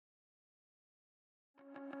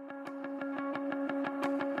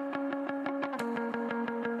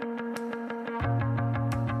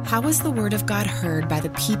How was the word of God heard by the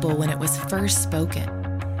people when it was first spoken?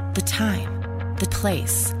 The time, the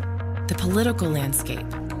place, the political landscape,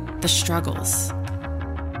 the struggles.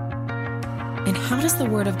 And how does the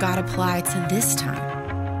word of God apply to this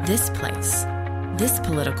time, this place, this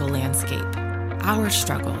political landscape, our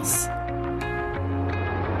struggles?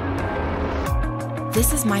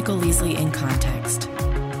 This is Michael Leasley in Context.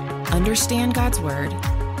 Understand God's word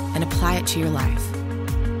and apply it to your life.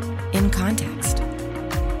 In Context.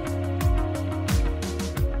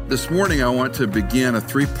 This morning, I want to begin a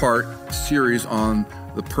 3-part series on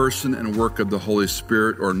the person and work of the Holy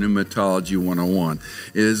Spirit, or Pneumatology 101.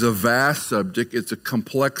 It is a vast subject. It's a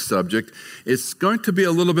complex subject. It's going to be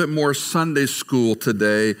a little bit more Sunday school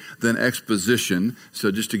today than exposition.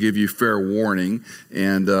 So just to give you fair warning,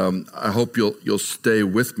 and I hope you'll stay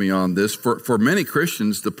with me on this. For many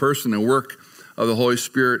Christians, the person and work of the Holy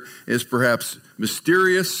Spirit is perhaps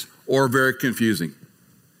mysterious or very confusing.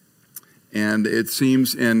 And it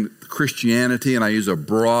seems in Christianity, and I use a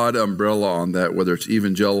broad umbrella on that, whether it's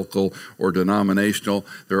evangelical or denominational,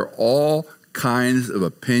 there are all kinds of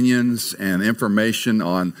opinions and information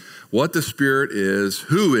on what the Spirit is,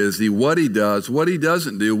 who is He, what He does, what He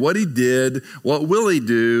doesn't do, what He did, what will He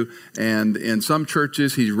do. And in some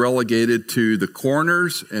churches, He's relegated to the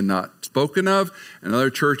corners and not spoken of. In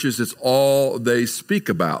other churches, it's all they speak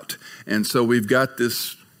about. And so we've got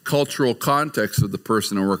this cultural context of the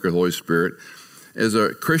person and work of the Holy Spirit. As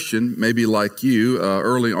a Christian, maybe like you,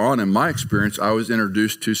 early on in my experience, I was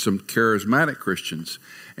introduced to some charismatic Christians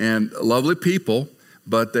and lovely people,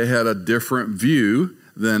 but they had a different view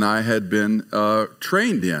than I had been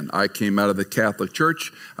trained in. I came out of the Catholic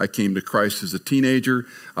Church. I came to Christ as a teenager.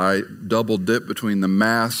 I double dipped between the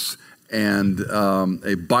Mass and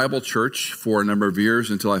a Bible church for a number of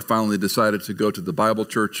years until I finally decided to go to the Bible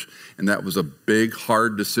church, and that was a big,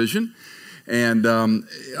 hard decision. And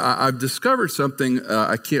I've discovered something,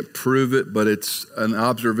 I can't prove it, but it's an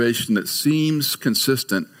observation that seems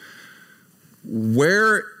consistent.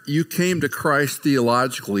 Where you came to Christ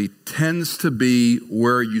theologically tends to be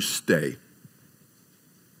where you stay.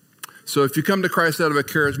 So if you come to Christ out of a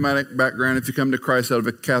charismatic background, if you come to Christ out of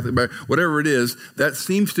a Catholic background, whatever it is, that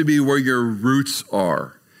seems to be where your roots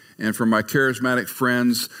are. And for my charismatic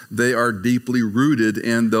friends, they are deeply rooted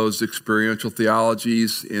in those experiential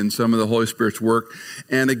theologies, in some of the Holy Spirit's work.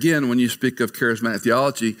 And again, when you speak of charismatic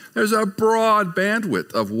theology, there's a broad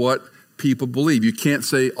bandwidth of what people believe. You can't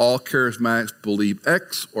say all charismatics believe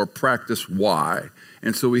X or practice Y.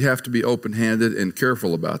 And so we have to be open-handed and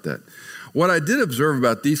careful about that. What I did observe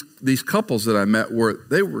about these couples that I met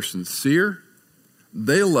they were sincere.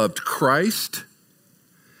 They loved Christ.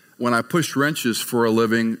 When I pushed wrenches for a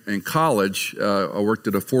living in college, I worked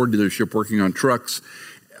at a Ford dealership working on trucks.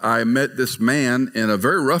 I met this man in a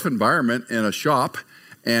very rough environment in a shop,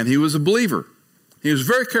 and he was a believer. He was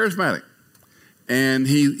very charismatic. And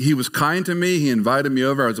he was kind to me. He invited me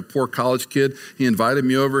over. I was a poor college kid. He invited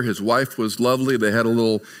me over. His wife was lovely. They had a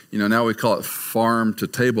little, now we call it farm to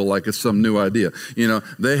table like it's some new idea.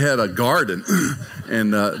 They had a garden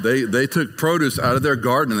and they took produce out of their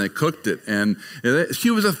garden and they cooked it. And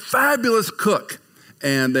she was a fabulous cook.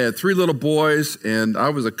 And they had 3 little boys, and I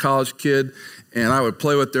was a college kid, and I would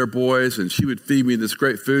play with their boys, and she would feed me this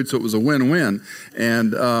great food, so it was a win-win.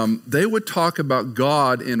 And they would talk about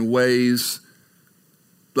God in ways,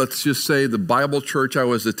 let's just say the Bible church I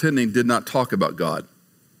was attending did not talk about God.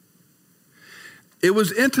 It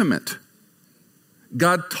was intimate.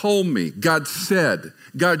 God told me, God said,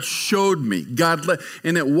 God showed me,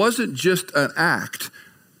 and it wasn't just an act,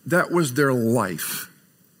 that was their life.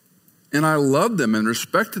 And I loved them and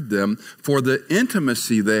respected them for the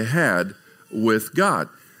intimacy they had with God.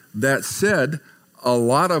 That said, a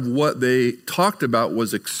lot of what they talked about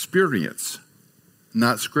was experience,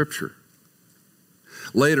 not scripture.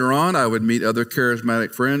 Later on, I would meet other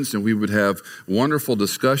charismatic friends, and we would have wonderful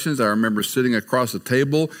discussions. I remember sitting across a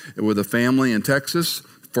table with a family in Texas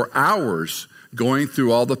for hours going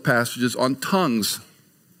through all the passages on tongues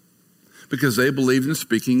because they believed in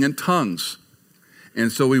speaking in tongues. And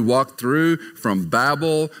so we walked through from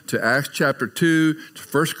Babel to Acts chapter 2 to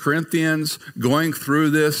 1 Corinthians, going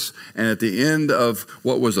through this. And at the end of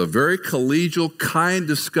what was a very collegial, kind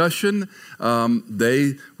discussion,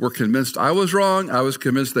 they were convinced I was wrong. I was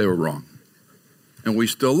convinced they were wrong. And we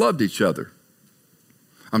still loved each other.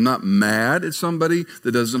 I'm not mad at somebody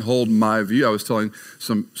that doesn't hold my view. I was telling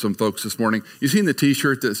some folks this morning, you seen the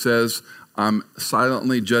t-shirt that says, I'm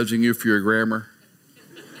silently judging you for your grammar?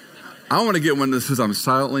 I want to get one that says, I'm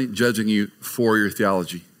silently judging you for your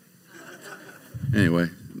theology. Anyway,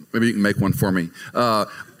 maybe you can make one for me.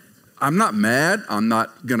 I'm not mad. I'm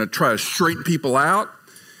not going to try to straighten people out.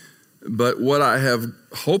 But what I have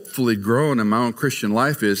hopefully grown in my own Christian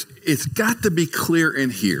life is it's got to be clear in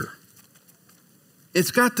here.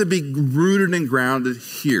 It's got to be rooted and grounded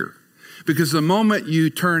here. Because the moment you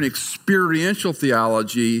turn experiential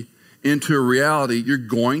theology into a reality, you're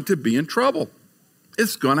going to be in trouble.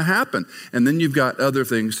 It's going to happen. And then you've got other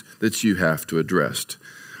things that you have to address.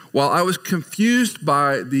 While I was confused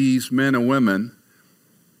by these men and women,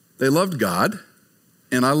 they loved God,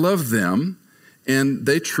 and I loved them, and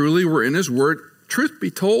they truly were in His Word. Truth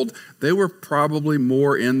be told, they were probably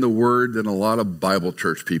more in the Word than a lot of Bible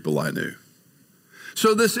church people I knew.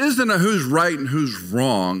 So this isn't a who's right and who's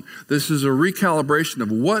wrong. This is a recalibration of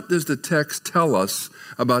what does the text tell us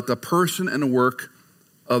about the person and work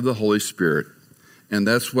of the Holy Spirit. And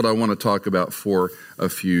that's what I want to talk about for a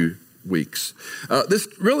few weeks. This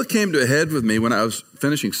really came to a head with me when I was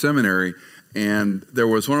finishing seminary, and there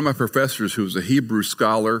was one of my professors who was a Hebrew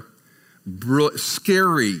scholar,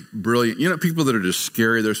 scary, brilliant. You know, people that are just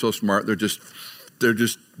scary, they're so smart, they're just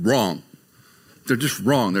wrong. They're just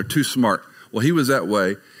wrong. They're too smart. Well, he was that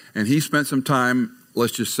way, and he spent some time,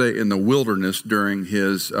 let's just say, in the wilderness during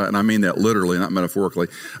his, and I mean that literally, not metaphorically,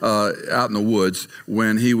 out in the woods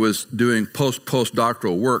when he was doing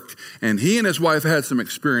postdoctoral work, and he and his wife had some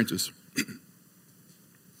experiences.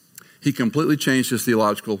 He completely changed his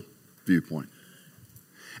theological viewpoint.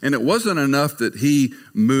 And it wasn't enough that he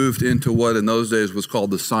moved into what in those days was called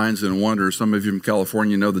the signs and wonders. Some of you from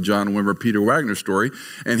California know the John Wimber, Peter Wagner story.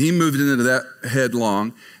 And he moved into that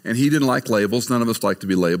headlong, and he didn't like labels. None of us like to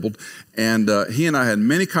be labeled. And he and I had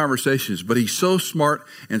many conversations, but he's so smart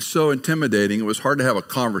and so intimidating, it was hard to have a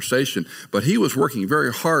conversation. But he was working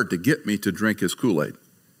very hard to get me to drink his Kool-Aid.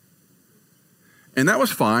 And that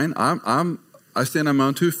was fine. I stand on my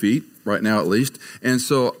own 2 feet, right now at least. And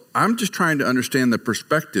so I'm just trying to understand the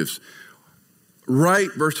perspectives. Right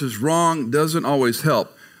versus wrong doesn't always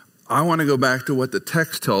help. I want to go back to what the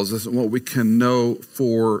text tells us and what we can know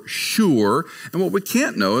for sure. And what we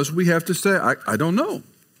can't know is we have to say, I don't know.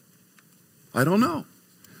 I don't know.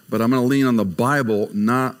 But I'm going to lean on the Bible,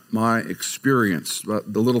 not my experience.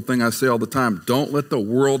 The little thing I say all the time, don't let the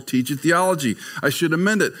world teach you theology. I should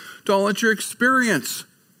amend it. Don't let your experience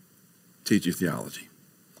teach you theology.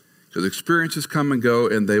 Because experiences come and go,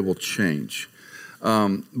 and they will change.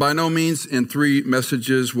 By no means in 3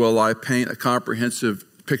 messages will I paint a comprehensive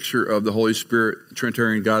picture of the Holy Spirit,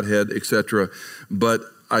 Trinitarian Godhead, etc. But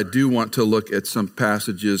I do want to look at some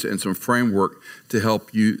passages and some framework to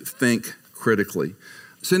help you think critically.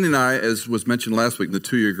 Cindy and I, as was mentioned last week in the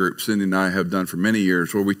 2-year group, Cindy and I have done for many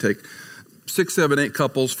years, where we take 6, 7, 8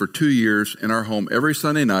 couples for 2 years in our home every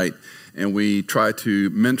Sunday night, and we try to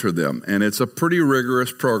mentor them. And it's a pretty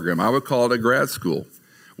rigorous program. I would call it a grad school.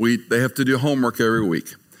 They have to do homework every week.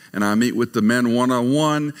 And I meet with the men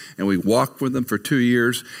one-on-one, and we walk with them for 2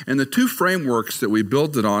 years. And the 2 frameworks that we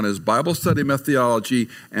build it on is Bible study methodology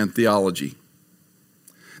and theology.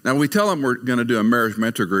 Now, we tell them we're going to do a marriage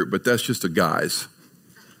mentor group, but that's just a guise.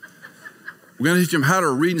 We're going to teach them how to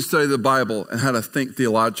read and study the Bible and how to think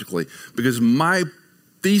theologically. Because my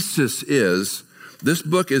thesis is, this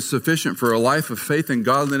book is sufficient for a life of faith and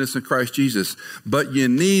godliness in Christ Jesus, but you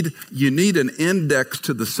need an index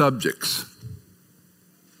to the subjects.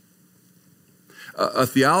 A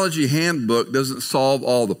theology handbook doesn't solve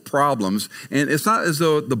all the problems, and it's not as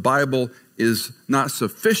though the Bible is not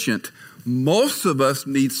sufficient. Most of us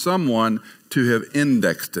need someone to have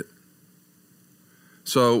indexed it.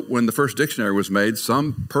 So when the first dictionary was made,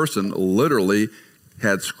 some person literally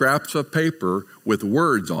had scraps of paper with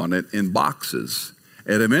words on it in boxes,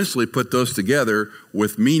 and eventually put those together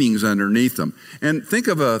with meanings underneath them. And think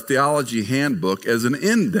of a theology handbook as an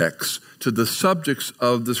index to the subjects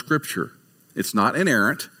of the Scripture. It's not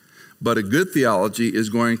inerrant, but a good theology is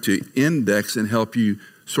going to index and help you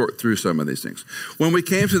sort through some of these things. When we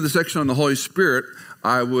came to the section on the Holy Spirit,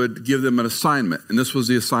 I would give them an assignment. And this was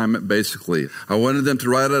the assignment basically. I wanted them to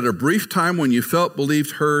write out a brief time when you felt,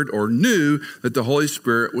 believed, heard, or knew that the Holy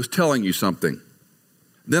Spirit was telling you something.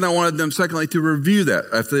 Then I wanted them, secondly, to review that.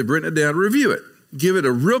 After they've written it down, review it. Give it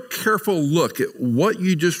a real careful look at what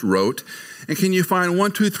you just wrote. And can you find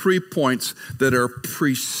 1, 2, 3 points that are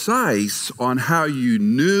precise on how you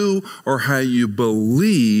knew or how you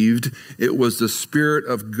believed it was the Spirit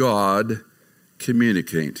of God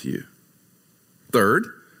communicating to you? Third,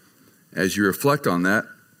 as you reflect on that,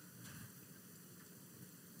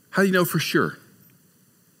 how do you know for sure?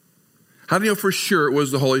 How do you know for sure it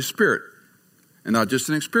was the Holy Spirit and not just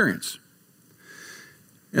an experience?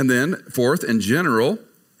 And then, fourth, in general,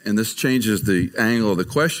 and this changes the angle of the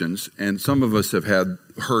questions, and some of us have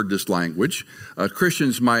heard this language.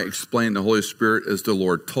 Christians might explain the Holy Spirit as the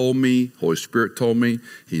Lord told me, Holy Spirit told me,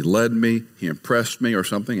 He led me, He impressed me, or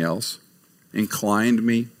something else, inclined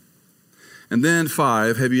me. And then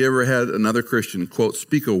 5, have you ever had another Christian, quote,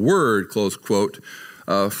 speak a word, close quote,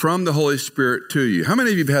 from the Holy Spirit to you? How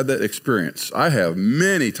many of you have had that experience? I have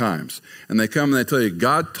many times. And they come and they tell you,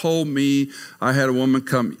 God told me. I had a woman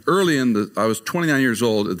come I was 29 years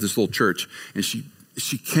old at this little church, and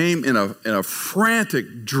she came in a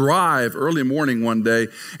frantic drive early morning one day,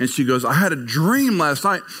 and she goes, I had a dream last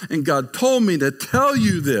night, and God told me to tell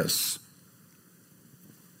you this.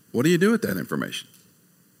 What do you do with that information?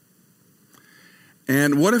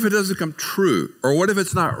 And what if it doesn't come true? Or what if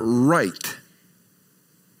it's not right?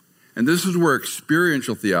 And this is where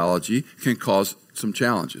experiential theology can cause some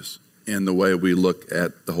challenges in the way we look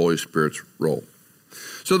at the Holy Spirit's role.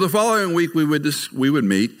 So the following week we would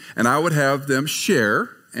meet, and I would have them share,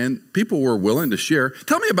 and people were willing to share.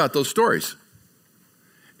 Tell me about those stories.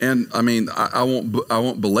 And I mean, I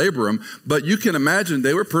won't belabor them, but you can imagine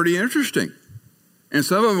they were pretty interesting. And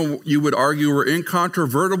some of them, you would argue, were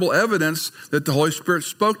incontrovertible evidence that the Holy Spirit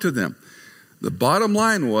spoke to them. The bottom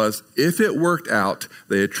line was, if it worked out,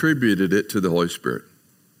 they attributed it to the Holy Spirit.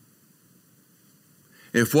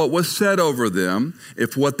 If what was said over them,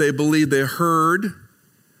 if what they believed they heard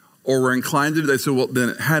or were inclined to do, they said, well, then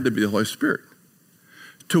it had to be the Holy Spirit.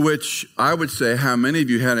 To which I would say, how many of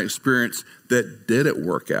you had an experience that didn't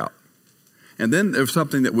work out? And then there's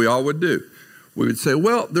something that we all would do. We would say,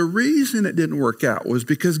 well, the reason it didn't work out was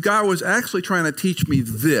because God was actually trying to teach me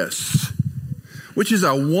this, which is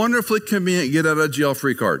a wonderfully convenient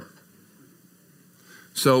get-out-of-jail-free card.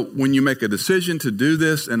 So when you make a decision to do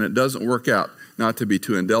this and it doesn't work out, not to be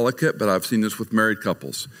too indelicate, but I've seen this with married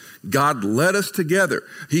couples. God led us together.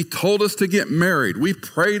 He told us to get married. We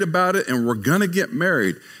prayed about it, and we're going to get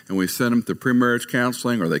married. And we sent them to pre-marriage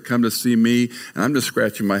counseling, or they come to see me, and I'm just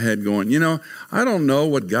scratching my head going, I don't know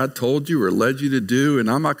what God told you or led you to do, and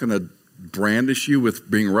I'm not going to brandish you with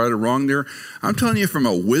being right or wrong there. I'm telling you from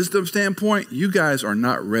a wisdom standpoint, you guys are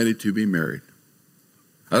not ready to be married.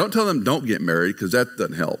 I don't tell them don't get married, because that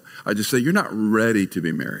doesn't help. I just say you're not ready to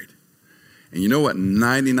be married. And you know what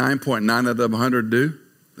 99.9 out of 100 do?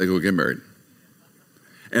 They go get married.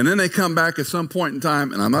 And then they come back at some point in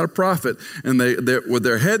time, and I'm not a prophet, and they're with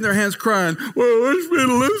their head in their hands crying, well, I just been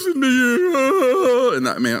to listen to you. And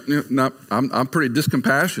I mean, I'm pretty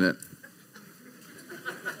discompassionate.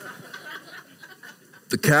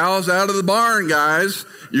 The cow's out of the barn, guys.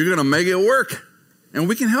 You're going to make it work. And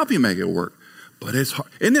we can help you make it work. But it's hard.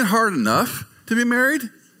 Isn't it hard enough to be married?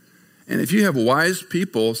 And if you have wise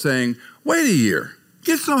people saying, wait a year,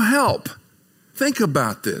 get some help. Think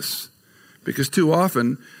about this. Because too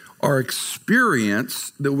often, our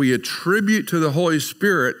experience that we attribute to the Holy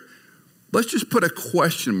Spirit, let's just put a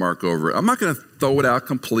question mark over it. I'm not going to throw it out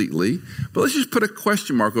completely, but let's just put a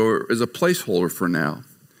question mark over it as a placeholder for now.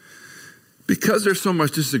 Because there's so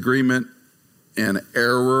much disagreement and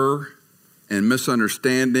error and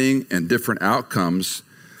misunderstanding and different outcomes,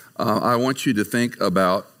 I want you to think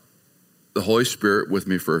about the Holy Spirit with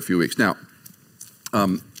me for a few weeks. Now,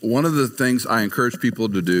 one of the things I encourage people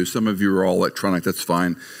to do, some of you are all electronic, that's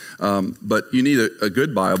fine, but you need a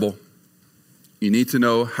good Bible. You need to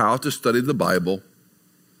know how to study the Bible,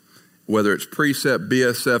 whether it's Precept,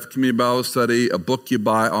 BSF, Community Bible Study, a book you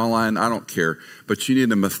buy online, I don't care. But you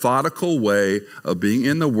need a methodical way of being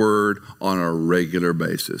in the Word on a regular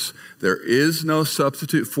basis. There is no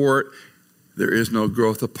substitute for it. There is no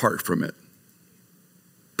growth apart from it.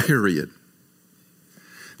 Period.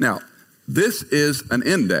 Now, this is an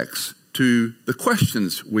index to the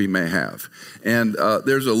questions we may have. And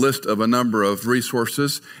there's a list of a number of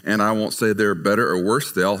resources, and I won't say they're better or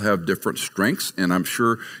worse. They all have different strengths, and I'm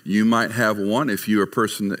sure you might have one if you're a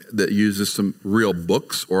person that uses some real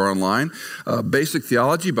books or online. Basic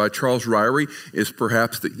Theology by Charles Ryrie is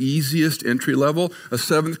perhaps the easiest entry level. A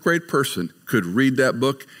 7th grade person could read that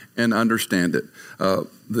book and understand it.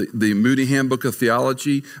 The Moody Handbook of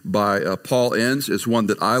Theology by Paul Enns is one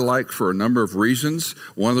that I like for a number of reasons.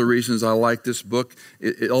 One of the reasons I like this book,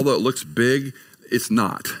 although it looks big, it's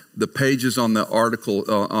not. The pages on the article,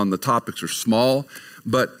 on the topics are small,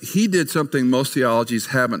 but he did something most theologies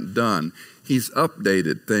haven't done. He's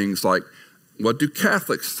updated things like, what do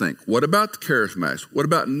Catholics think? What about the charismatics? What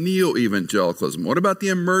about neo-evangelicalism? What about the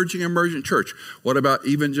emergent church? What about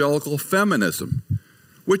evangelical feminism?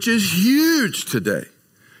 Which is huge today.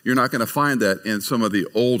 You're not going to find that in some of the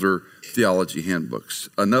older theology handbooks.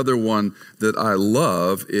 Another one that I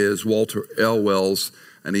love is Walter Elwell's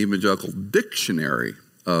An Evangelical Dictionary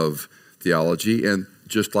of Theology. And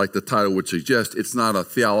just like the title would suggest, it's not a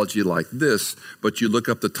theology like this, but you look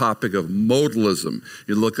up the topic of modalism,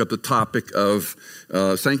 you look up the topic of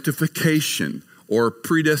sanctification or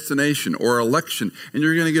predestination or election, and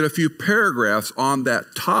you're going to get a few paragraphs on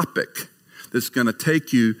that topic that's going to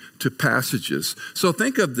take you to passages. So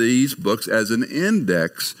think of these books as an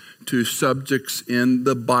index to subjects in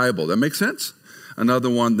the Bible. That makes sense? Another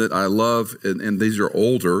one that I love, and these are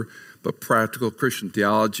older, but Practical Christian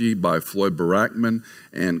Theology by Floyd Barackman,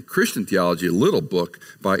 and Christian Theology, a little book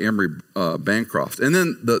by Emery Bancroft. And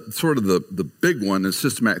then the big one is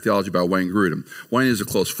Systematic Theology by Wayne Grudem. Wayne is a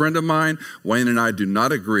close friend of mine. Wayne and I do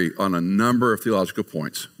not agree on a number of theological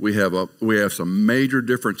points. We have some major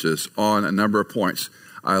differences on a number of points.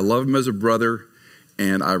 I love him as a brother,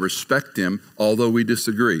 and I respect him, although we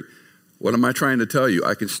disagree. What am I trying to tell you?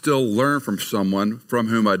 I can still learn from someone from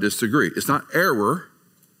whom I disagree. It's not error.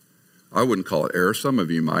 I wouldn't call it error. Some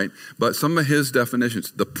of you might. But some of his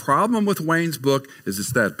definitions. The problem with Wayne's book is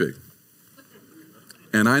it's that big.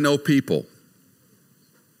 And I know people.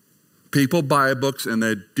 People buy books and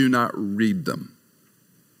they do not read them.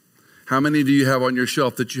 How many do you have on your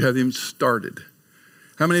shelf that you haven't even started?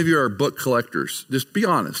 How many of you are book collectors? Just be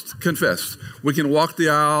honest. Confess. We can walk the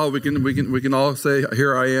aisle. We can all say,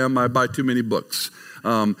 here I am. I buy too many books.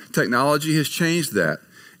 Technology has changed that.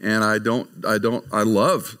 And I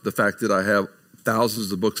love the fact that I have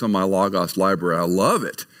thousands of books on my Logos library. I love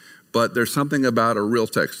it. But there's something about a real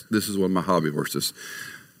text. This is one of my hobby horses.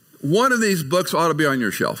 One of these books ought to be on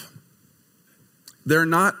your shelf. They're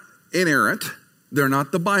not inerrant. They're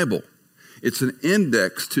not the Bible. It's an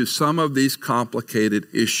index to some of these complicated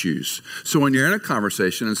issues. So when you're in a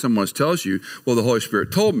conversation and someone tells you, well, the Holy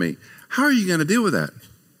Spirit told me, how are you going to deal with that?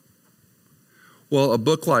 Well, a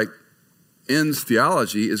book like Enns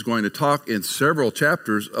Theology is going to talk in several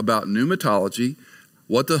chapters about pneumatology,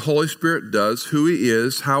 what the Holy Spirit does, who he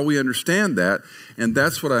is, how we understand that. And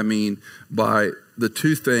that's what I mean by the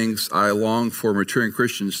two things I long for maturing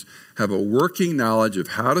Christians: have a working knowledge of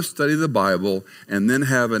how to study the Bible, and then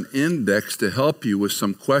have an index to help you with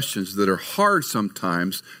some questions that are hard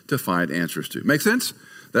sometimes to find answers to. Make sense?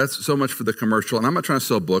 That's so much for the commercial. And I'm not trying to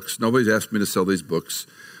sell books. Nobody's asked me to sell these books.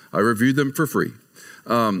 I reviewed them for free.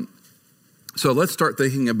 So let's start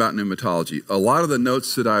thinking about pneumatology. A lot of the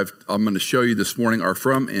notes that I'm going to show you this morning are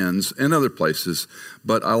from Enns and other places,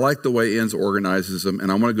 but I like the way Enns organizes them,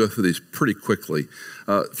 and I want to go through these pretty quickly.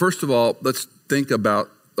 First of all, let's think about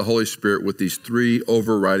the Holy Spirit with these three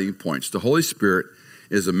overriding points. The Holy Spirit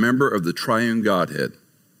is a member of the triune Godhead,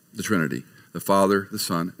 the Trinity, the Father, the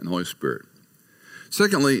Son, and the Holy Spirit.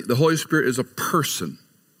 Secondly, the Holy Spirit is a person.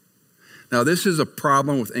 Now, this is a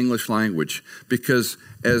problem with English language because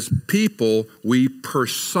as people, we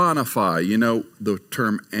personify, the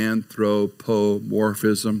term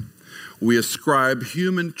anthropomorphism. We ascribe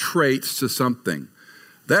human traits to something.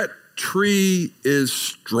 That tree is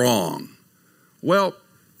strong. Well,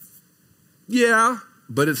 yeah,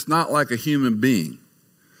 but it's not like a human being.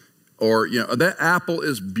 Or, that apple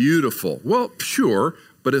is beautiful. Well, sure,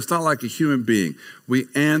 but it's not like a human being. We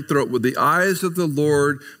with the eyes of the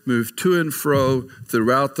Lord move to and fro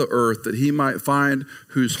throughout the earth, that he might find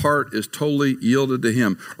whose heart is totally yielded to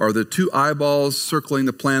him. Are the two eyeballs circling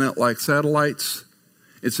the planet like satellites?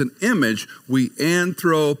 It's an image. We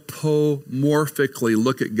anthropomorphically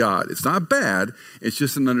look at God. It's not bad. It's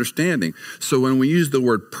just an understanding. So when we use the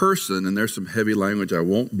word person, and there's some heavy language I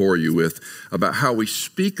won't bore you with about how we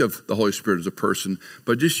speak of the Holy Spirit as a person,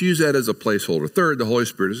 but just use that as a placeholder. Third, the Holy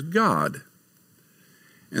Spirit is God.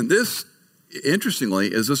 And this, interestingly,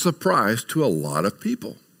 is a surprise to a lot of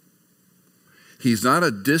people. He's not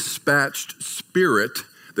a dispatched spirit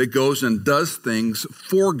that goes and does things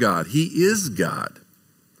for God. He is God.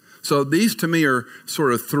 So these to me are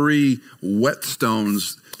sort of three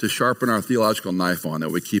whetstones to sharpen our theological knife on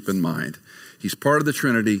that we keep in mind. He's part of the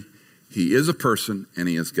Trinity, he is a person, and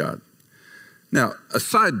he is God. Now, a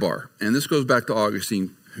sidebar, and this goes back to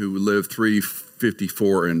Augustine, who lived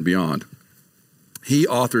 354 and beyond. He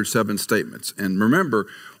authored 7 statements. And remember,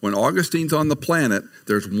 when Augustine's on the planet,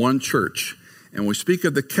 there's one church. And we speak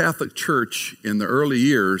of the Catholic Church in the early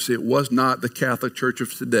years, it was not the Catholic Church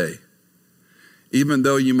of today. Even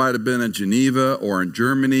though you might have been in Geneva or in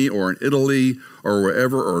Germany or in Italy or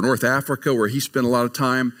wherever, or North Africa where he spent a lot of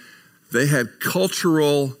time, they had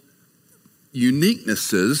cultural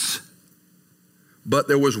uniquenesses, but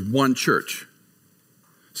there was one church.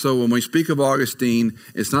 So when we speak of Augustine,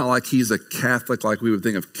 it's not like he's a Catholic like we would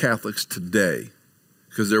think of Catholics today,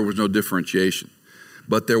 because there was no differentiation.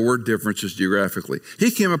 But there were differences geographically.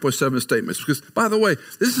 He came up with 7 statements because, by the way,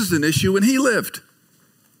 this is an issue when he lived.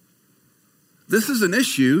 This is an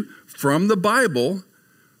issue from the Bible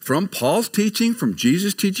from Paul's teaching, from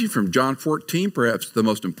Jesus' teaching, from John 14, perhaps the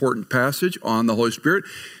most important passage on the Holy Spirit.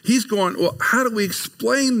 He's going, well, how do we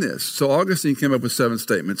explain this? So Augustine came up with 7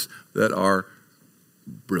 statements that are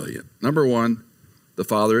brilliant. Number 1, the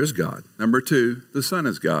Father is God. Number 2, the Son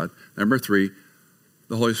is God. Number 3,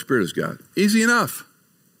 the Holy Spirit is God. Easy enough.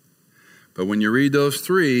 But when you read those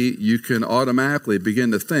 3, you can automatically begin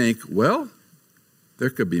to think, well, there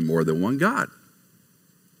could be more than one God.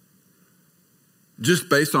 Just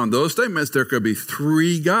based on those statements, there could be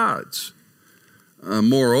 3 gods.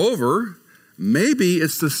 Moreover, maybe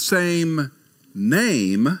it's the same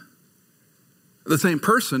name, the same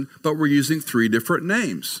person, but we're using 3 different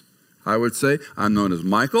names. I would say I'm known as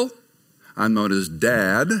Michael, I'm known as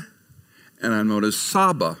Dad, and I'm known as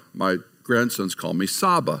Saba. My grandsons call me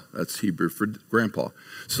Saba. That's Hebrew for grandpa.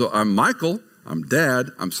 So I'm Michael, I'm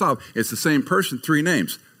Dad, I'm Saba. It's the same person, 3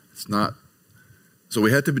 names. It's not. So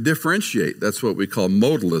we had to differentiate. That's what we call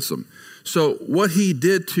modalism. So what he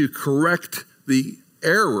did to correct the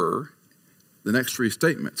error, the next 3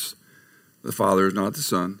 statements, the Father is not the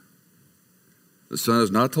Son is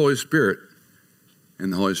not the Holy Spirit,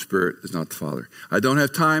 and the Holy Spirit is not the Father. I don't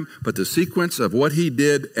have time, but the sequence of what he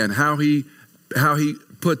did and how he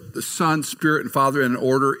put the Son, Spirit, and Father in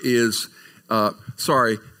order is,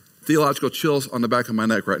 theological chills on the back of my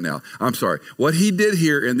neck right now. I'm sorry. What he did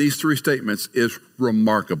here in these 3 statements is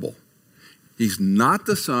remarkable. He's not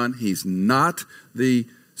the Son. He's not the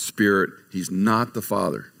Spirit. He's not the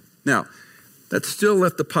Father. Now, that still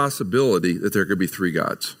left the possibility that there could be 3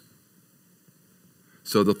 gods.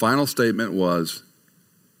 So the final statement was,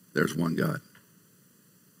 there's one God.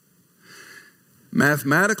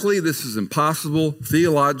 Mathematically, this is impossible.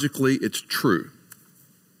 Theologically, it's true.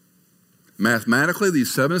 Mathematically,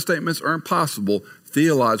 these 7 statements are impossible.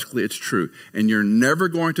 Theologically, it's true. And you're never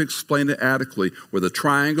going to explain it adequately with a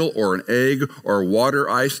triangle or an egg or water,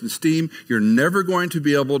 ice, and steam. You're never going to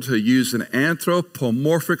be able to use an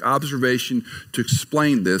anthropomorphic observation to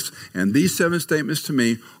explain this. And these 7 statements to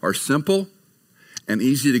me are simple and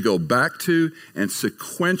easy to go back to and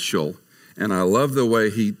sequential. And I love the way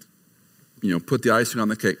he, put the icing on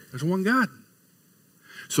the cake. There's one God.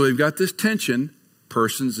 So we've got this tension.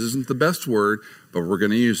 Persons isn't the best word, but we're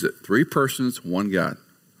going to use it. 3 persons, one God.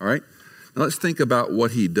 All right? Now let's think about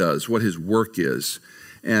what he does, what his work is.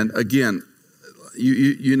 And again,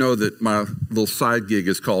 you know that my little side gig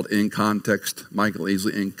is called In Context, Michael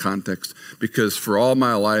Easley In Context, because for all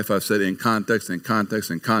my life I've said in context, in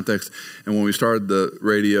context, in context. And when we started the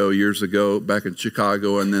radio years ago back in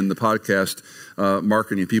Chicago and then the podcast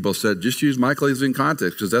marketing, people said, just use Michael Easley In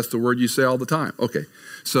Context because that's the word you say all the time. Okay,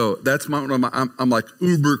 so that's I'm like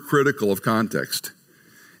uber critical of context.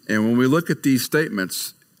 And when we look at these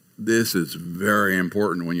statements, this is very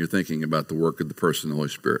important when you're thinking about the work of the person of the Holy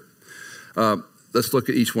Spirit. Let's look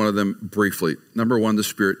at each one of them briefly. Number 1, the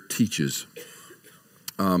Spirit teaches.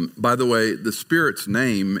 By the way, the Spirit's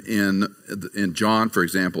name in John, for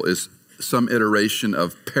example, is some iteration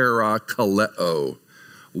of parakaleo,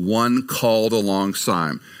 one called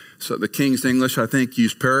alongside. So the King's English, I think,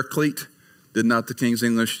 used paraclete. Did not the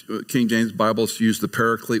King James Bibles use the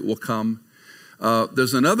paraclete will come?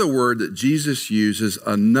 There's another word that Jesus uses,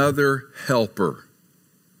 another helper.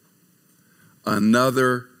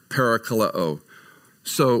 Another parakaleo.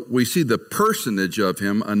 So we see the personage of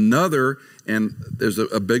him, another, and there's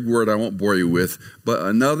a big word I won't bore you with, but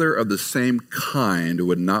another of the same kind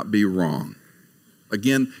would not be wrong.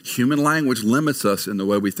 Again, human language limits us in the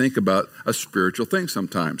way we think about a spiritual thing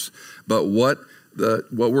sometimes. But what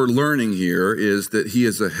we're learning here is that he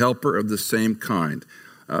is a helper of the same kind.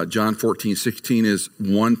 John 14:16 is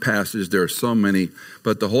one passage. There are so many.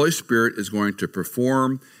 But the Holy Spirit is going to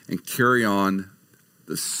perform and carry on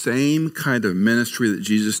the same kind of ministry that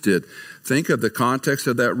Jesus did. Think of the context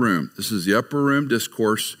of that room. This is the upper room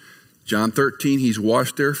discourse. John 13, he's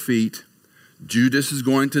washed their feet. Judas is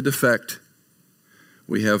going to defect.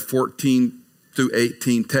 We have 14 through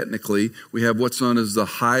 18 technically. We have what's known as the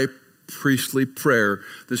high priestly prayer.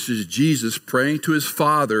 This is Jesus praying to his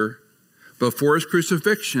Father before his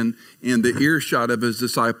crucifixion in the earshot of his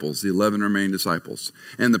disciples, the 11 remaining disciples.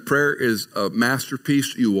 And the prayer is a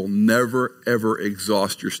masterpiece you will never, ever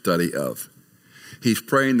exhaust your study of. He's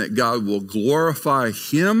praying that God will glorify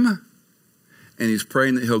him, and he's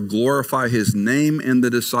praying that he'll glorify his name in the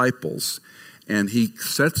disciples. And he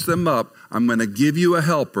sets them up. I'm going to give you a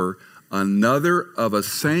helper, another of a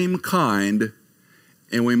same kind,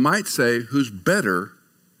 and we might say, who's better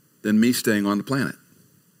than me staying on the planet?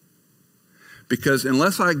 Because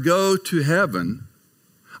unless I go to heaven,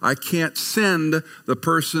 I can't send the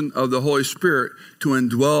person of the Holy Spirit to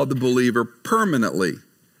indwell the believer permanently.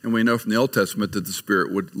 And we know from the Old Testament that the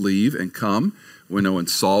Spirit would leave and come. We know in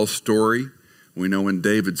Saul's story, we know when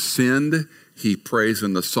David sinned, he prays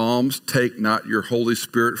in the Psalms, take not your Holy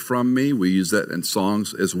Spirit from me. We use that in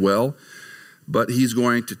songs as well. But he's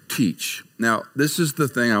going to teach. Now, this is the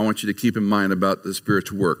thing I want you to keep in mind about the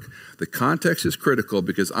Spirit's work. The context is critical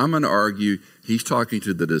because I'm going to argue he's talking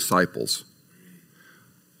to the disciples.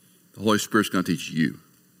 The Holy Spirit's going to teach you.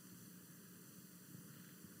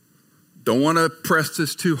 Don't want to press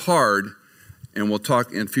this too hard, and we'll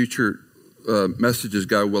talk in future messages,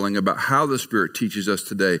 God willing, about how the Spirit teaches us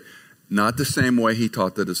today. Not the same way he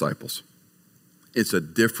taught the disciples. It's a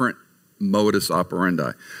different modus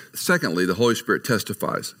operandi. Secondly, the Holy Spirit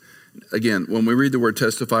testifies. Again, when we read the word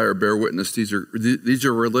testify or bear witness, these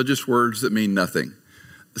are religious words that mean nothing.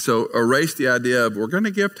 So erase the idea of we're going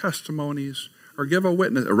to give testimonies or give a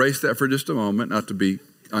witness. Erase that for just a moment, not to be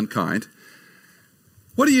unkind.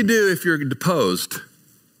 What do you do if you're deposed?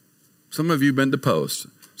 Some of you have been deposed.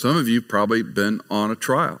 Some of you probably been on a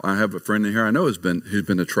trial. I have a friend in here I know who's been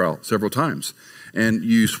to trial several times. And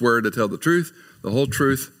you swear to tell the truth, the whole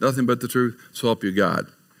truth, nothing but the truth, so help you God.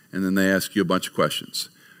 And then they ask you a bunch of questions.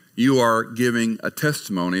 You are giving a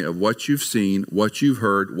testimony of what you've seen, what you've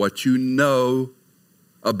heard, what you know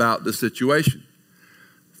about the situation.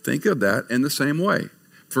 Think of that in the same way.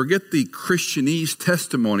 Forget the Christianese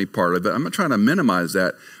testimony part of it. I'm not trying to minimize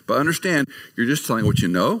that, but understand you're just telling what you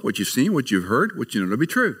know, what you've seen, what you've heard, what you know to be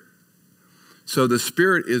true. So the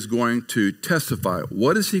Spirit is going to testify.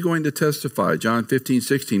 What is he going to testify? John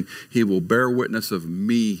 15:16, he will bear witness of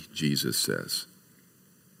me, Jesus says.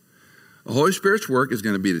 The Holy Spirit's work is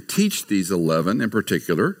going to be to teach these 11 in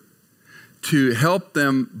particular, to help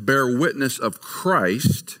them bear witness of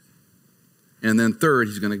Christ, and then third,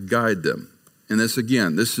 he's going to guide them. And this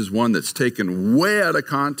is one that's taken way out of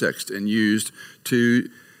context and used to,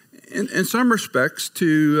 in some respects,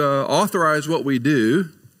 to authorize what we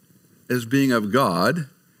do as being of God,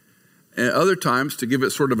 and other times to give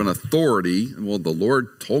it sort of an authority. Well, the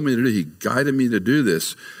Lord told me to do it. He guided me to do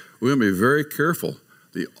this. We're going to be very careful.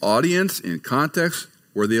 The audience in context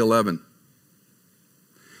were the 11.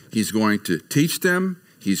 He's going to teach them.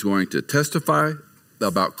 He's going to testify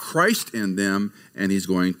about Christ in them, and he's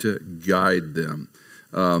going to guide them.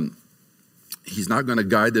 He's not going to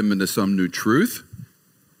guide them into some new truth.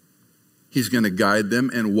 He's going to guide them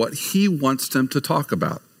in what he wants them to talk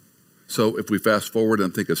about. So if we fast forward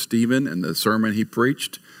and think of Stephen and the sermon he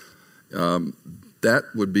preached, that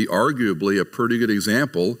would be arguably a pretty good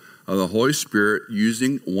example of the Holy Spirit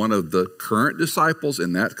using one of the current disciples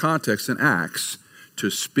in that context in Acts to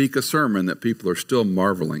speak a sermon that people are still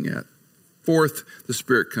marveling at. Fourth, the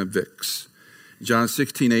Spirit convicts. John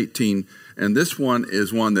 16:18, and this one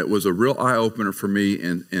is one that was a real eye-opener for me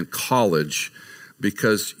in college,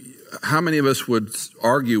 because how many of us would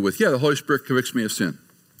argue with, the Holy Spirit convicts me of sin?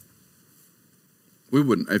 We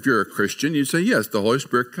wouldn't. If you're a Christian, you'd say, yes, the Holy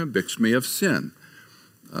Spirit convicts me of sin.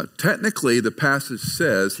 Technically, the passage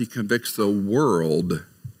says he convicts the world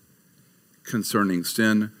concerning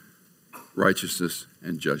sin, righteousness,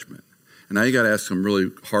 and judgment. And now you got to ask some really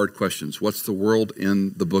hard questions. What's the world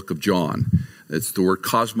in the book of John? It's the word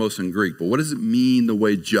cosmos in Greek. But what does it mean the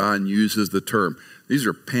way John uses the term? These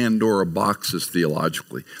are Pandora boxes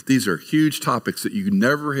theologically. These are huge topics that you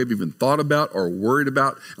never have even thought about or worried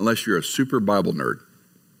about unless you're a super Bible nerd.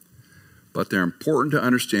 But they're important to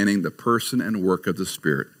understanding the person and work of the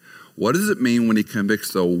Spirit. What does it mean when he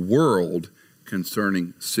convicts the world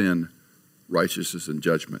concerning sin, righteousness, and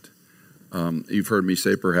judgment? You've heard me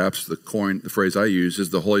say perhaps the phrase I use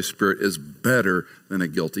is the Holy Spirit is better than a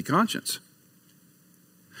guilty conscience.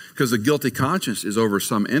 Because the guilty conscience is over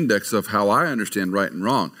some index of how I understand right and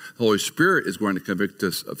wrong. The Holy Spirit is going to convict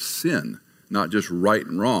us of sin, not just right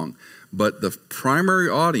and wrong. But the primary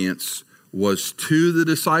audience was to the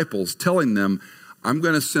disciples, telling them, I'm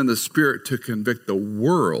going to send the Spirit to convict the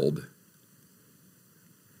world.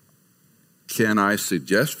 Can I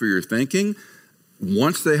suggest for your thinking,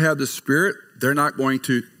 once they have the Spirit, they're not going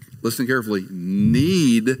to, listen carefully,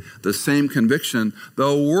 need the same conviction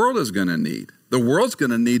the world is going to need. The world's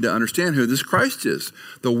going to need to understand who this Christ is.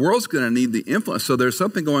 The world's going to need the influence. So there's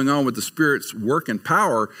something going on with the Spirit's work and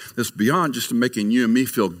power that's beyond just making you and me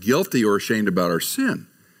feel guilty or ashamed about our sin.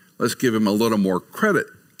 Let's give him a little more credit,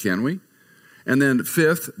 can we? And then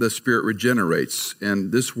fifth, the Spirit regenerates.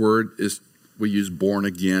 And this word is, we use born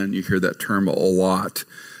again. You hear that term a lot.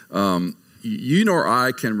 You nor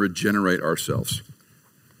I can regenerate ourselves.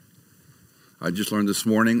 I just learned this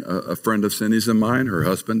morning, a friend of Cindy's and mine, her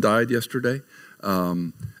husband died yesterday,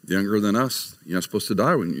 younger than us. You're not supposed to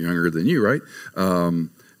die when you're younger than you, right?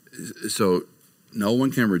 So no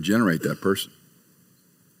one can regenerate that person.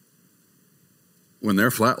 when they're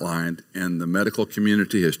flatlined and the medical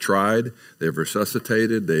community has tried, they've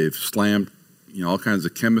resuscitated, they've slammed all kinds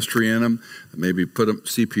of chemistry in them, maybe put them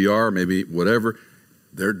CPR, maybe whatever,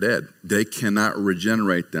 they're dead. They cannot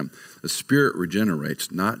regenerate them. The Spirit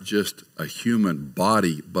regenerates not just a human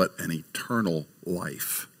body, but an eternal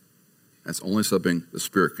life. That's only something the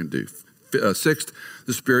Spirit can do. Sixth,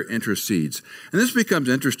 the Spirit intercedes. And this becomes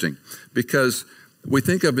interesting because we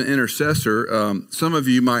think of an intercessor. Some of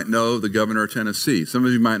you might know the governor of Tennessee. Some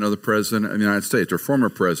of you might know the president of the United States or former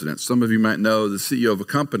president. Some of you might know the CEO of a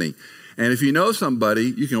company. And if you know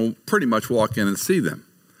somebody, you can pretty much walk in and see them.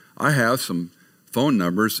 I have some phone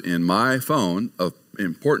numbers in my phone of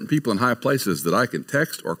important people in high places that I can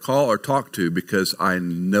text or call or talk to because I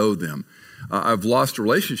know them. I've lost a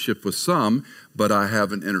relationship with some, but I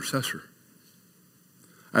have an intercessor.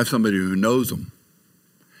 I have somebody who knows them.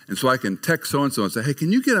 And so I can text so-and-so and say, hey,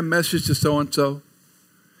 can you get a message to so-and-so?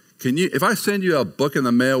 If I send you a book in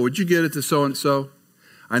the mail, would you get it to so-and-so?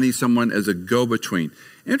 I need someone as a go-between.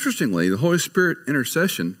 Interestingly, the Holy Spirit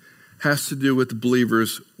intercession has to do with the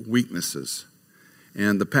believer's weaknesses.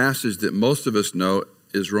 And the passage that most of us know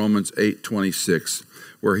is Romans 8:26,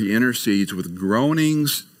 where he intercedes with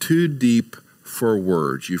groanings too deep for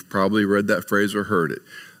words. You've probably read that phrase or heard it.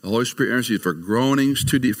 The Holy Spirit intercedes for groanings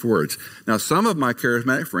too deep for words. Now, some of my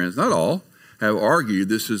charismatic friends, not all, have argued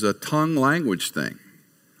this is a tongue language thing,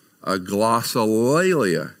 a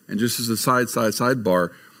glossolalia. And just as a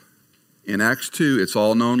sidebar, in Acts 2, it's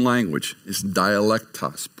all known language. It's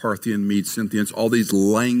dialectos, Parthian, Mede, Scythians, all these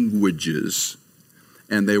languages.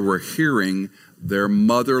 And they were hearing their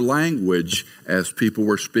mother language as people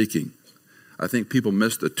were speaking. I think people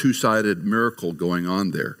missed the two-sided miracle going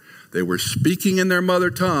on there. They were speaking in their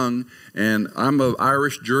mother tongue, and I'm of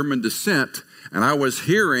Irish-German descent, and I was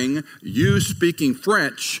hearing you speaking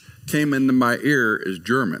French came into my ear as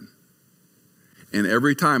German. And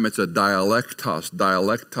every time it's a dialectos.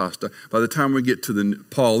 By the time we get to the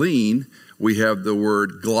Pauline, we have the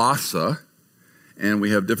word glossa, and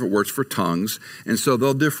we have different words for tongues. And so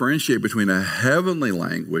they'll differentiate between a heavenly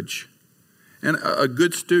language, and a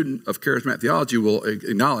good student of charismatic theology will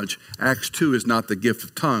acknowledge Acts 2 is not the gift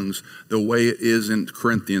of tongues the way it is in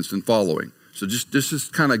Corinthians and following. So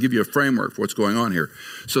just kind of give you a framework for what's going on here.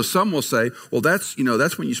 So some will say, well, that's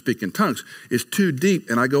when you speak in tongues. It's too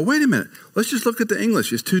deep. And I go, wait a minute. Let's just look at the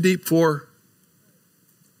English. It's too deep for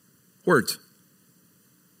words.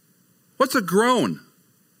 What's a groan?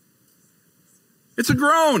 It's a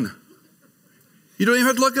groan. You don't even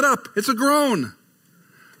have to look it up. It's a groan.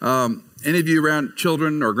 Any of you around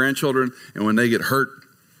children or grandchildren, and when they get hurt,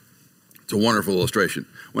 it's a wonderful illustration.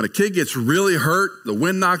 When a kid gets really hurt, the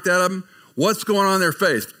wind knocked out of them, what's going on in their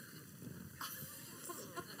face?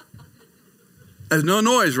 There's no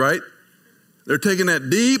noise, right? They're taking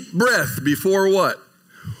that deep breath before what?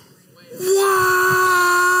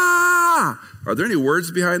 Wah! Are there any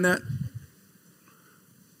words behind that?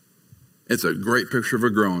 It's a great picture of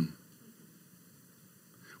a groan.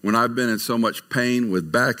 When I've been in so much pain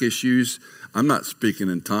with back issues, I'm not speaking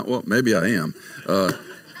in tongues. Well, maybe I am.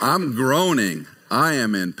 I'm groaning. I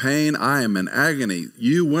am in pain. I am in agony.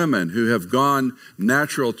 You women who have gone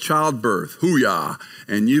natural childbirth, hoo-yah,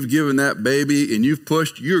 and you've given that baby and you've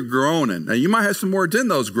pushed, you're groaning. Now, you might have some words in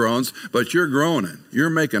those groans, but you're groaning. You're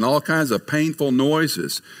making all kinds of painful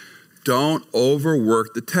noises. Don't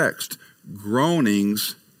overwork the text.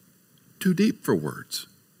 Groanings too deep for words.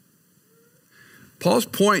 Paul's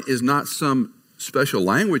point is not some special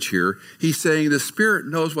language here. He's saying the Spirit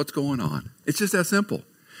knows what's going on. It's just that simple.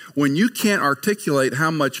 When you can't articulate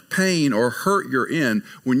how much pain or hurt you're in,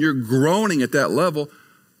 when you're groaning at that level,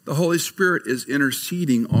 the Holy Spirit is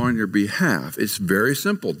interceding on your behalf. It's very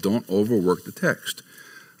simple. Don't overwork the text.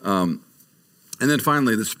 And then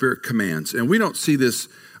finally, the Spirit commands. And we don't see this,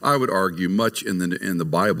 I would argue, much in the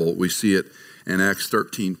Bible. We see it in Acts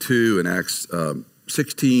 13:2 and Acts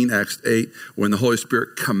 16, Acts 8, when the Holy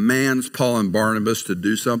Spirit commands Paul and Barnabas to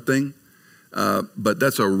do something. But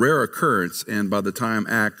that's a rare occurrence, and by the time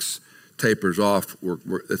Acts tapers off,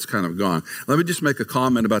 it's kind of gone. Let me just make a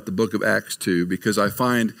comment about the book of Acts, too, because I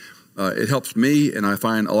find it helps me, and I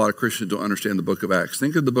find a lot of Christians don't understand the book of Acts.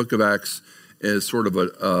 Think of the book of Acts as sort of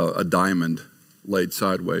a diamond laid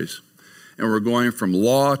sideways. And we're going from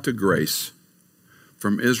law to grace,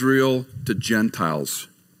 from Israel to Gentiles,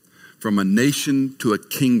 from a nation to a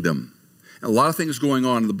kingdom. And a lot of things going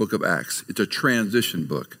on in the book of Acts. It's a transition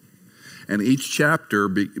book. And each chapter,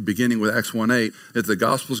 beginning with Acts 1:8, that the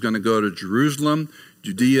gospel is going to go to Jerusalem,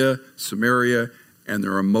 Judea, Samaria, and the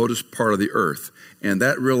remotest part of the earth. And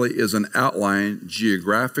that really is an outline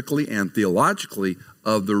geographically and theologically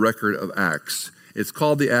of the record of Acts. It's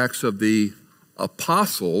called the Acts of the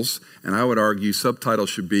apostles, and I would argue subtitle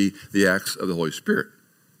should be the Acts of the Holy Spirit.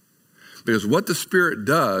 Because what the Spirit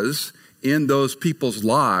does in those people's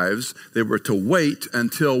lives, they were to wait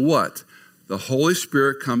until what? The Holy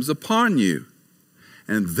Spirit comes upon you.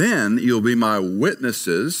 And then you'll be my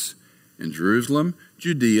witnesses in Jerusalem,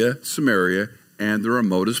 Judea, Samaria, and the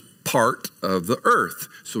remotest part of the earth.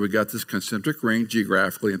 So we got this concentric ring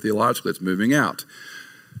geographically and theologically. It's moving out.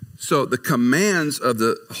 So the commands of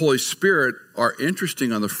the Holy Spirit are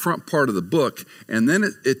interesting on the front part of the book, and then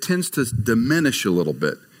it tends to diminish a little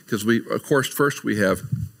bit. Because first we have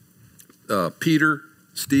Peter,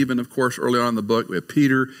 Stephen, of course, early on in the book. We have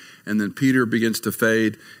Peter, and then Peter begins to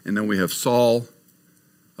fade, and then we have Saul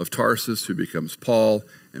of Tarsus, who becomes Paul,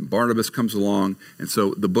 and Barnabas comes along. And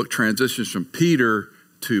so the book transitions from Peter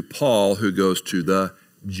to Paul, who goes to the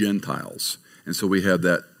Gentiles. And so we have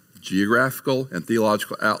that geographical and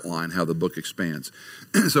theological outline, how the book expands.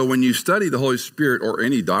 So when you study the Holy Spirit, or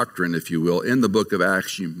any doctrine, if you will, in the book of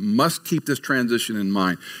Acts, you must keep this transition in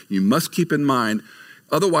mind. You must keep in mind,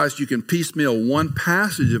 otherwise you can piecemeal one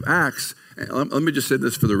passage of Acts. And let me just say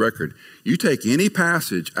this for the record. You take any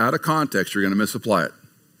passage out of context, you're going to misapply it.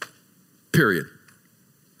 Period.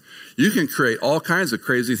 You can create all kinds of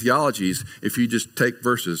crazy theologies if you just take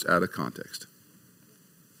verses out of context.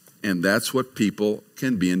 And that's what people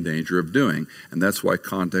can be in danger of doing. And that's why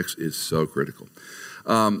context is so critical.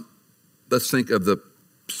 Let's think of the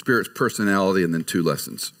Spirit's personality and then two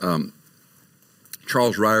lessons.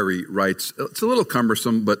 Charles Ryrie writes, it's a little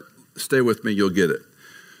cumbersome, but stay with me, you'll get it.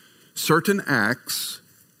 Certain acts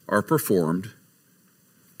are performed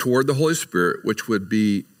toward the Holy Spirit which would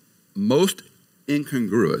be most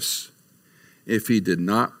incongruous if he did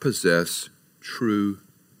not possess true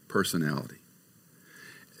personality.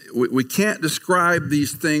 We can't describe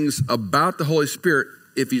these things about the Holy Spirit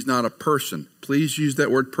if he's not a person. Please use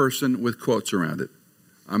that word person with quotes around it.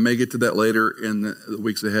 I may get to that later in the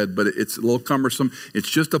weeks ahead, but it's a little cumbersome. It's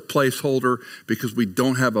just a placeholder because we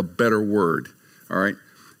don't have a better word, all right?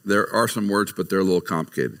 There are some words, but they're a little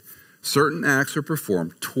complicated. Certain acts are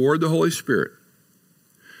performed toward the Holy Spirit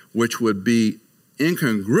which would be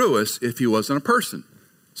incongruous if he wasn't a person.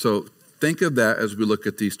 So think of that as we look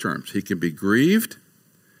at these terms. He can be grieved,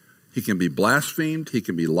 he can be blasphemed, he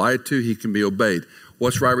can be lied to, he can be obeyed.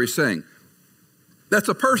 What's Ryrie saying? That's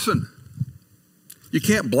a person. You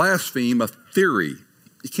can't blaspheme a theory.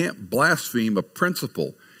 You can't blaspheme a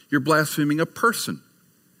principle. You're blaspheming a person.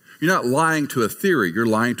 You're not lying to a theory, you're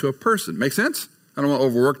lying to a person. Make sense? I don't want to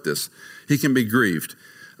overwork this. He can be grieved.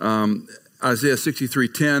 Isaiah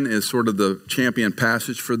 63:10 is sort of the champion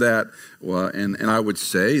passage for that. And I would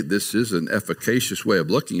say this is an efficacious way of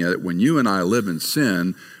looking at it. When you and I live in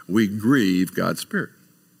sin, we grieve God's Spirit.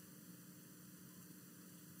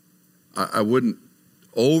 I wouldn't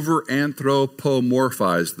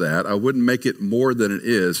over-anthropomorphize that. I wouldn't make it more than it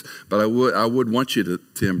is, but I would want you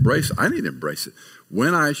to embrace it. I need to embrace it.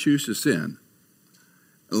 When I choose to sin,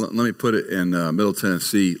 let me put it in Middle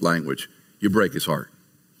Tennessee language, you break his heart.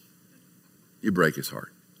 You break his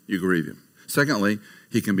heart. You grieve him. Secondly,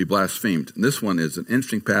 he can be blasphemed. And this one is an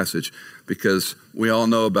interesting passage because we all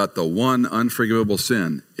know about the one unforgivable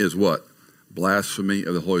sin is what? Blasphemy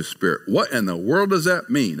of the Holy Spirit. What in the world does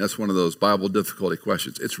that mean? That's one of those Bible difficulty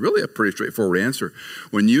questions. It's really a pretty straightforward answer.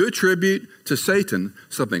 When you attribute to Satan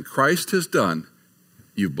something Christ has done,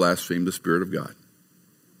 you've blasphemed the Spirit of God.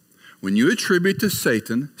 When you attribute to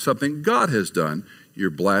Satan something God has done,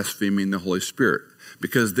 you're blaspheming the Holy Spirit.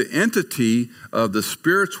 Because the entity of the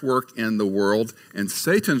Spirit's work in the world and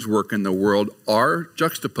Satan's work in the world are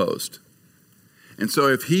juxtaposed. And so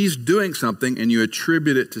if he's doing something and you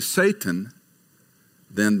attribute it to Satan,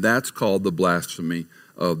 then that's called the blasphemy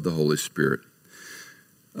of the Holy Spirit.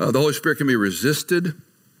 The Holy Spirit can be resisted.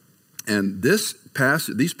 And these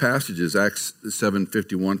passages, Acts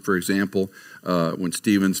 7:51, for example, when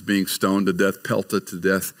Stephen's being stoned to death, pelted to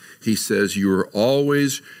death, he says, you're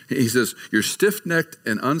stiff-necked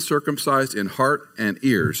and uncircumcised in heart and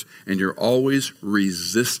ears, and you're always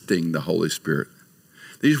resisting the Holy Spirit.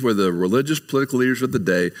 These were the religious political leaders of the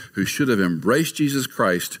day who should have embraced Jesus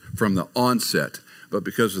Christ from the onset. But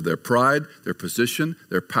because of their pride, their position,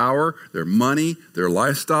 their power, their money, their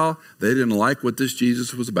lifestyle, they didn't like what this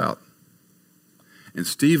Jesus was about. And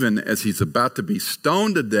Stephen, as he's about to be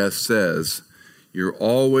stoned to death, says, you're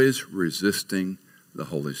always resisting the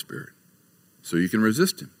Holy Spirit. So you can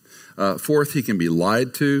resist him. Fourth, he can be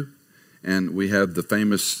lied to. And we have the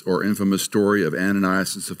famous or infamous story of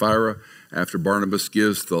Ananias and Sapphira after Barnabas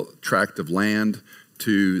gives the tract of land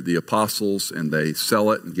to the apostles and they sell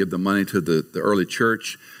it and give the money to the early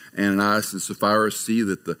church. Ananias and Sapphira see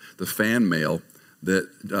that the fan mail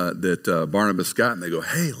that Barnabas got, and they go,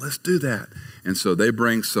 hey, let's do that. And so they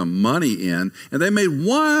bring some money in, and they made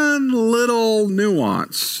one little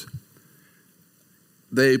nuance.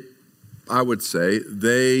 I would say,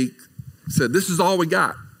 they said, this is all we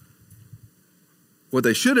got. What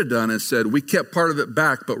they should have done is said, we kept part of it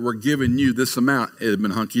back, but we're giving you this amount. It had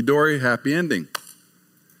been hunky-dory, happy ending.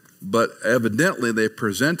 But evidently they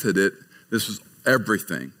presented it, this was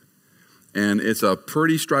everything. And it's a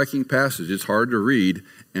pretty striking passage. It's hard to read.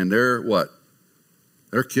 And they're what?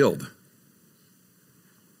 They're killed.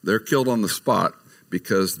 They're killed on the spot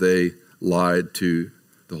because they lied to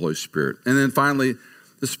the Holy Spirit. And then finally,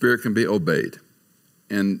 the Spirit can be obeyed.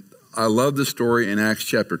 And I love the story in Acts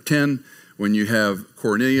chapter 10 when you have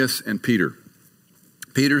Cornelius and Peter.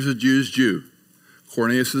 Peter's a Jew.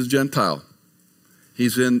 Cornelius is a Gentile.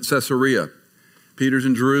 He's in Caesarea. Peter's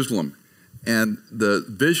in Jerusalem. And the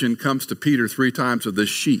vision comes to Peter 3 times of this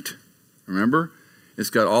sheet. Remember? It's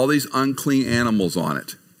got all these unclean animals on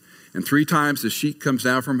it. And 3 times the sheet comes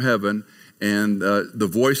down from heaven, and the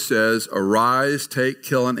voice says, arise, take,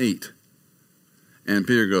 kill, and eat. And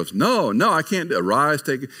Peter goes, no, I can't do it. Arise,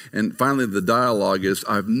 take. And finally the dialogue is,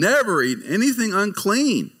 I've never eaten anything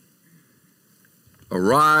unclean.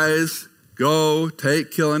 Arise, go,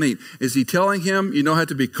 take, kill, and eat. Is he telling him you don't have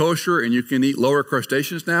to be kosher and you can eat lower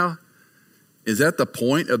crustaceans now? Is that the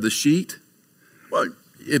point of the sheet? Well,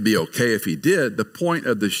 it'd be okay if he did. The point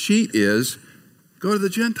of the sheet is, go to the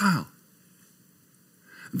Gentile.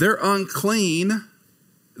 They're unclean.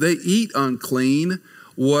 They eat unclean.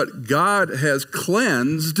 What God has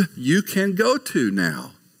cleansed, you can go to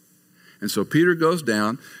now. And so Peter goes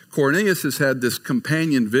down. Cornelius has had this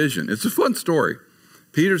companion vision. It's a fun story.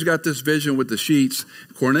 Peter's got this vision with the sheets.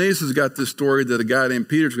 Cornelius has got this story that a guy named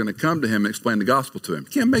Peter's going to come to him and explain the gospel to him.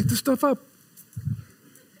 You can't make this stuff up.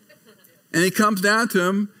 And he comes down to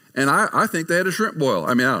him, and I think they had a shrimp boil.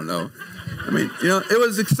 I don't know. It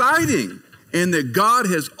was exciting. And that God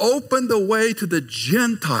has opened the way to the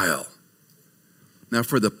Gentile. Now,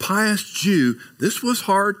 for the pious Jew, this was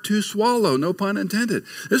hard to swallow, no pun intended.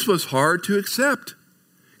 This was hard to accept.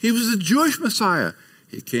 He was a Jewish Messiah.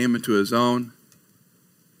 He came into his own,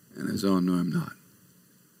 and his own knew him not.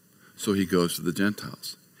 So he goes to the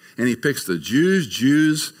Gentiles. And he picks the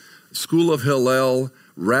Jews, school of Hillel,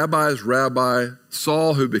 rabbi,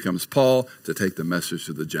 Saul, who becomes Paul, to take the message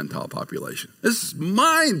to the Gentile population. This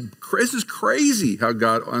is crazy how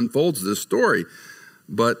God unfolds this story.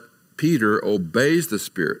 But Peter obeys the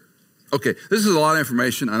Spirit. Okay, this is a lot of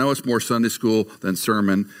information. I know it's more Sunday school than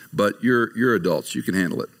sermon, but you're adults. You can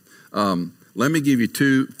handle it. Let me give you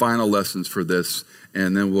 2 final lessons for this,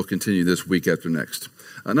 and then we'll continue this week after next.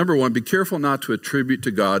 Number 1, be careful not to attribute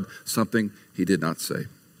to God something he did not say.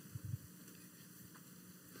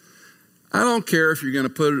 I don't care if you're going to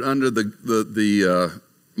put it under the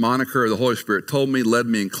moniker of the Holy Spirit, told me, led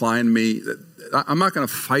me, inclined me. I'm not going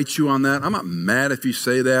to fight you on that. I'm not mad if you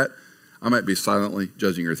say that. I might be silently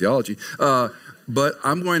judging your theology. But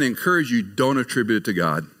I'm going to encourage you, don't attribute it to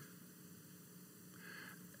God.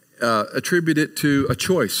 Attribute it to a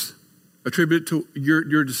choice. Attribute it to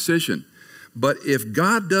your decision. But if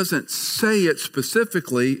God doesn't say it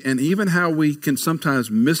specifically, and even how we can sometimes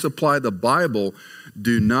misapply the Bible,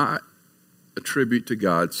 do not attribute to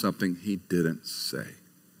God something he didn't say.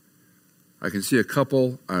 I can see a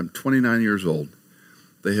couple, I'm 29 years old.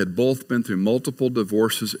 They had both been through multiple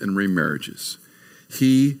divorces and remarriages.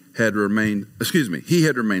 He had remained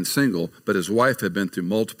single, but his wife had been through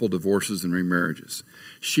multiple divorces and remarriages.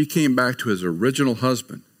 She came back to his original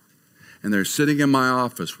husband, and they're sitting in my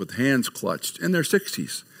office with hands clutched in their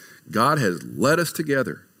 60s. God has led us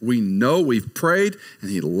together. We know we've prayed,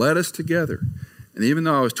 and he led us together. And even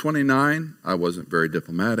though I was 29, I wasn't very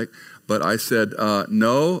diplomatic, but I said,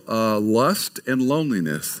 no, lust and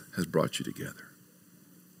loneliness has brought you together.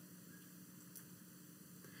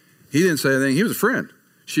 He didn't say anything. He was a friend.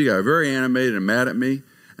 She got very animated and mad at me.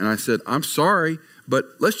 And I said, I'm sorry, but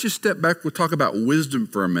let's just step back. We'll talk about wisdom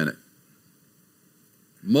for a minute.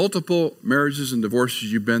 Multiple marriages and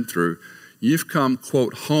divorces you've been through. You've come,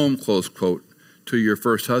 quote, home, close quote, to your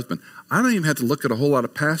first husband. I don't even have to look at a whole lot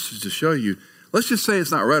of passages to show you. Let's just say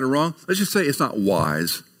it's not right or wrong. Let's just say it's not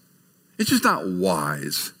wise. It's just not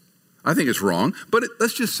wise. I think it's wrong, but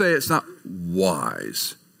let's just say it's not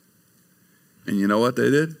wise. And you know what they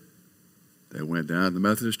did? They went down to the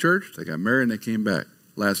Methodist church, they got married, and they came back.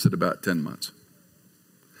 Lasted about 10 months.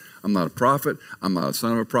 I'm not a prophet. I'm not a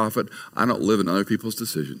son of a prophet. I don't live in other people's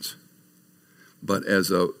decisions. But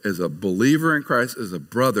as a believer in Christ, as a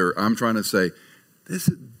brother, I'm trying to say,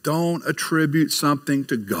 don't attribute something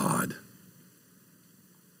to God.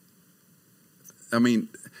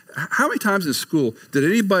 How many times in school did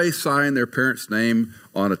anybody sign their parent's name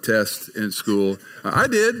on a test in school? I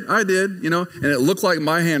did, and it looked like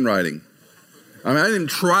my handwriting. I mean, I didn't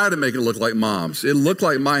try to make it look like mom's. It looked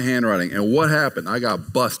like my handwriting. And what happened? I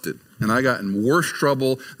got busted. And I got in worse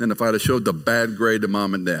trouble than if I'd have showed the bad grade to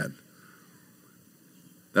mom and dad.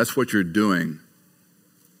 That's what you're doing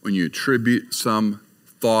when you attribute some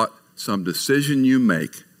thought, some decision you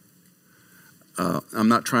make. I'm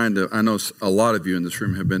not trying to, I know a lot of you in this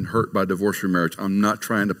room have been hurt by divorce or marriage. I'm not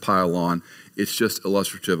trying to pile on. It's just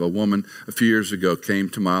illustrative. A woman a few years ago came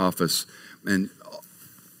to my office, and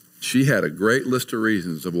she had a great list of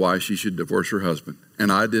reasons of why she should divorce her husband.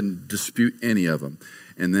 And I didn't dispute any of them.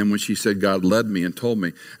 And then when she said God led me and told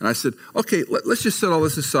me, and I said, okay, let's just set all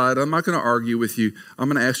this aside. I'm not going to argue with you. I'm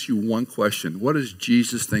going to ask you one question. What does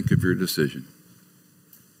Jesus think of your decision?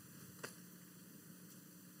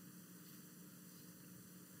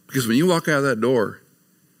 Because when you walk out of that door,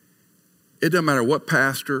 it doesn't matter what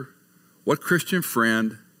pastor, what Christian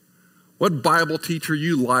friend, what Bible teacher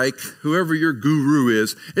you like, whoever your guru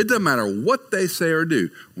is, it doesn't matter what they say or do.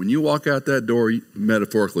 When you walk out that door,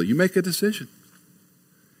 metaphorically, you make a decision.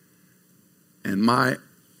 And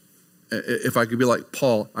if I could be like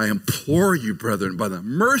Paul, I implore you, brethren, by the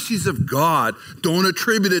mercies of God, don't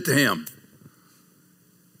attribute it to him.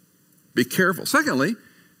 Be careful. Secondly,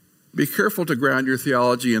 be careful to ground your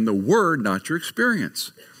theology in the Word, not your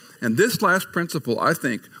experience. And this last principle, I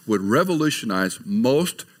think, would revolutionize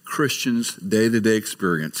most Christians' day-to-day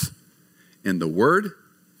experience in the Word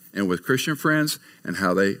and with Christian friends and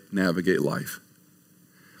how they navigate life.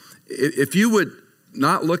 If you would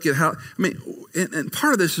not look at how, and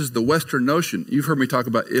part of this is the Western notion. You've heard me talk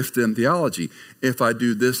about if-then theology. If I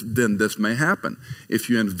do this, then this may happen. If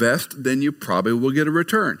you invest, then you probably will get a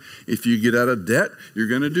return. If you get out of debt, you're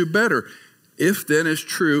going to do better. If-then is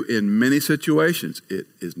true in many situations. It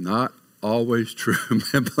is not always true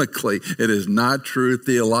biblically. It is not true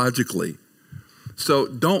theologically. So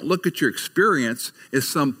don't look at your experience as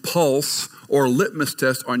some pulse or litmus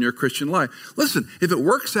test on your Christian life. Listen, if it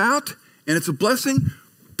works out, and it's a blessing,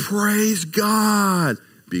 praise God.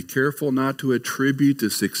 Be careful not to attribute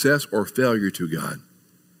the success or failure to God.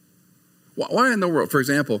 Why in the world? For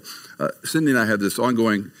example, Cindy and I had this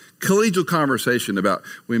ongoing collegial conversation about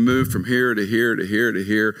we moved from here to here to here to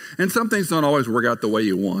here, and some things don't always work out the way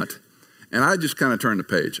you want. And I just kind of turned the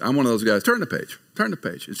page. I'm one of those guys, turn the page.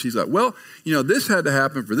 And she's like, well, this had to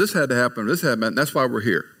happen, for this had to happen, for this had to happen, that's why we're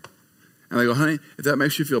here. And I go, honey, if that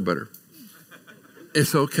makes you feel better,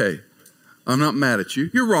 it's okay. I'm not mad at you.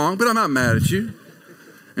 You're wrong, but I'm not mad at you.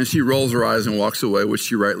 And she rolls her eyes and walks away, which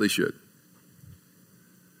she rightly should.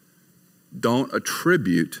 Don't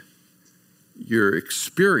attribute your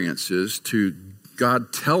experiences to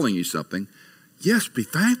God telling you something. Yes, be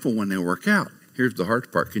thankful when they work out. Here's the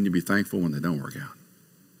hard part. Can you be thankful when they don't work out?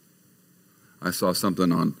 I saw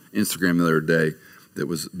something on Instagram the other day that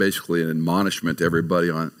was basically an admonishment to everybody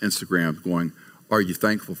on Instagram going, are you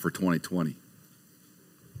thankful for 2020?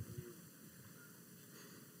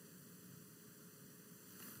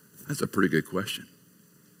 That's a pretty good question.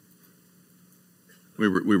 We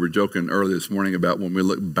were joking earlier this morning about when we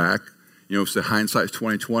look back, say hindsight's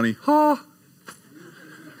 2020. We're going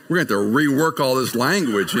to have to rework all this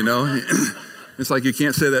language, It's like you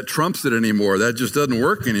can't say that trumps it anymore. That just doesn't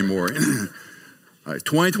work anymore. All right,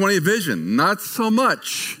 2020 vision, not so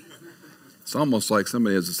much. It's almost like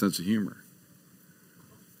somebody has a sense of humor.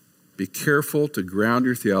 Be careful to ground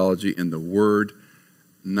your theology in the Word,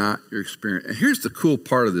 not your experience. And here's the cool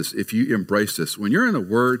part of this, if you embrace this. When you're in the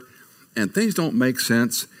Word and things don't make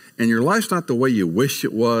sense and your life's not the way you wish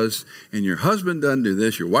it was and your husband doesn't do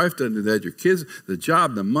this, your wife doesn't do that, your kids, the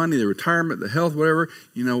job, the money, the retirement, the health, whatever,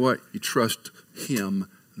 you know what? You trust Him,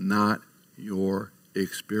 not your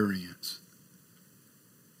experience.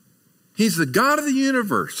 He's the God of the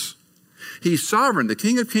universe. He's sovereign, the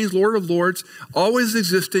King of Kings, Lord of Lords, always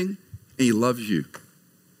existing, and He loves you.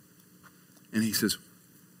 And He says,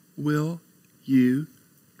 will you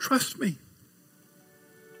trust me?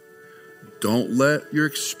 Don't let your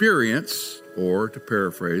experience, or to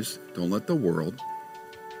paraphrase, don't let the world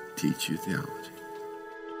teach you theology.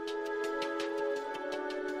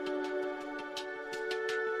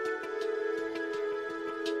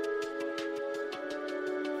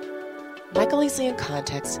 Michael Easley in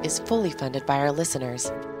Context is fully funded by our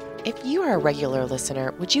listeners. If you are a regular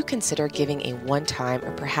listener, would you consider giving a one-time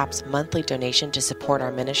or perhaps monthly donation to support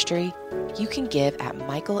our ministry? You can give at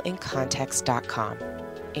michaelincontext.com.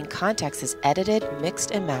 In Context is edited,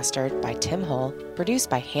 mixed, and mastered by Tim Hull, produced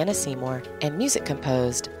by Hannah Seymour, and music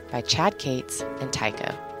composed by Chad Cates and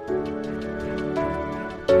Tycho.